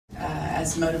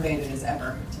as motivated as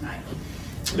ever tonight.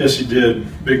 Yes, he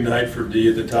did. Big night for D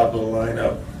at the top of the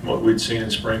lineup. What we'd seen in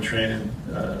spring training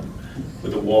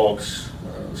with the walks,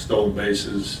 stolen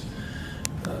bases,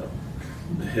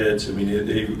 the hits. I mean,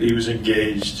 he was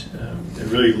engaged.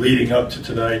 And really leading up to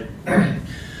tonight,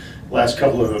 last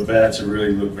couple of at-bats have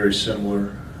really looked very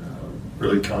similar.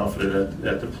 Really confident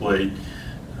at the plate,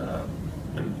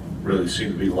 and really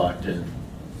seemed to be locked in.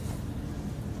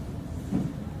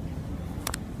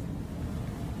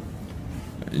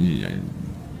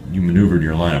 You maneuvered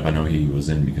your lineup. I know he was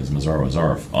in because Mazzaro was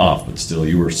off, but still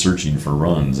you were searching for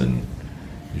runs, and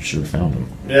you should have found them.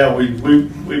 Yeah, we've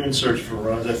been searching for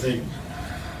runs. I think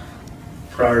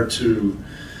prior to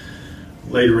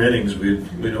later innings,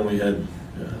 we'd only had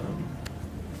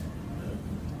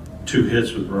 2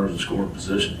 hits with runners in scoring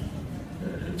position,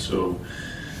 and so,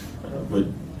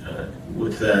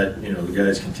 with that, you know, the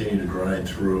guys continue to grind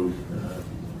through.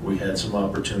 We had some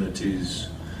opportunities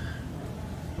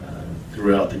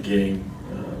throughout the game,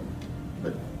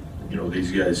 but you know,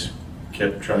 these guys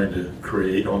kept trying to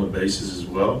create on the bases as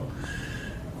well.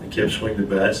 They kept swinging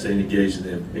the bats, staying engaged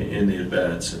in the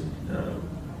at-bats, and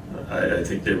I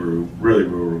think they were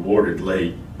rewarded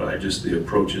late by just the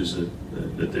approaches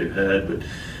that they've had. But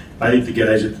I think the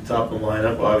guys at the top of the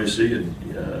lineup, obviously, and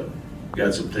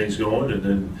got some things going, and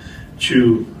then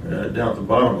Chu down at the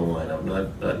bottom of the lineup.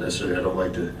 Not necessarily. I don't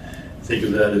like to think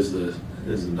of that as the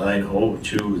 9-hole.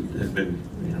 Chu has been,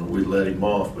 you know, we let him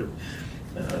off, but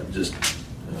just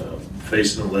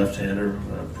facing the left-hander,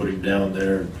 put him down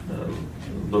there,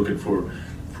 looking for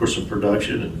some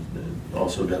production, and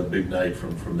also got a big night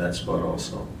from that spot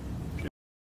also.